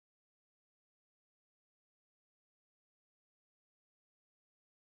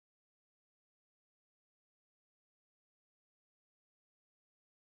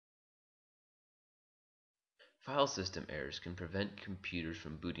File system errors can prevent computers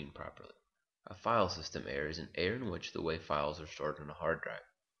from booting properly. A file system error is an error in which the way files are stored on a hard drive.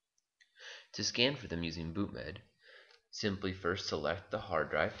 To scan for them using BootMed, simply first select the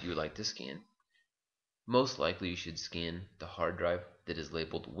hard drive you would like to scan. Most likely you should scan the hard drive that is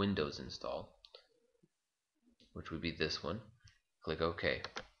labeled Windows Install, which would be this one. Click OK.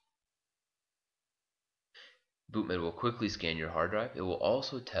 BootMed will quickly scan your hard drive. It will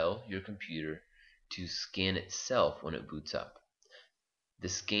also tell your computer to scan itself when it boots up. The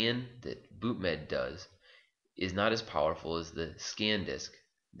scan that BootMed does is not as powerful as the ScanDisk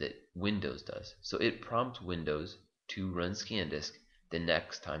that Windows does. So it prompts Windows to run ScanDisk the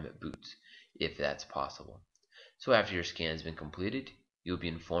next time it boots, if that's possible. So after your scan has been completed, you'll be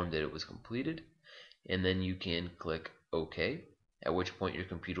informed that it was completed, and then you can click OK, at which point your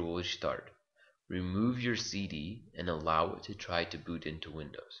computer will restart. Remove your CD and allow it to try to boot into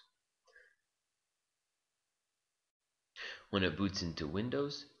Windows. When it boots into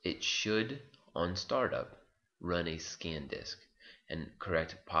Windows, it should, on startup, run a ScanDisk and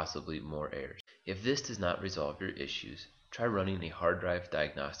correct possibly more errors. If this does not resolve your issues, try running a hard drive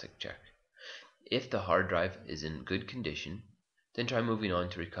diagnostic check. If the hard drive is in good condition, then try moving on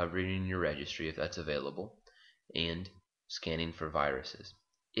to recovering your registry if that's available, and scanning for viruses.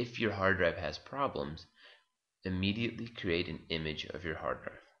 If your hard drive has problems, immediately create an image of your hard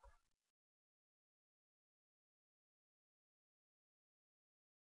drive.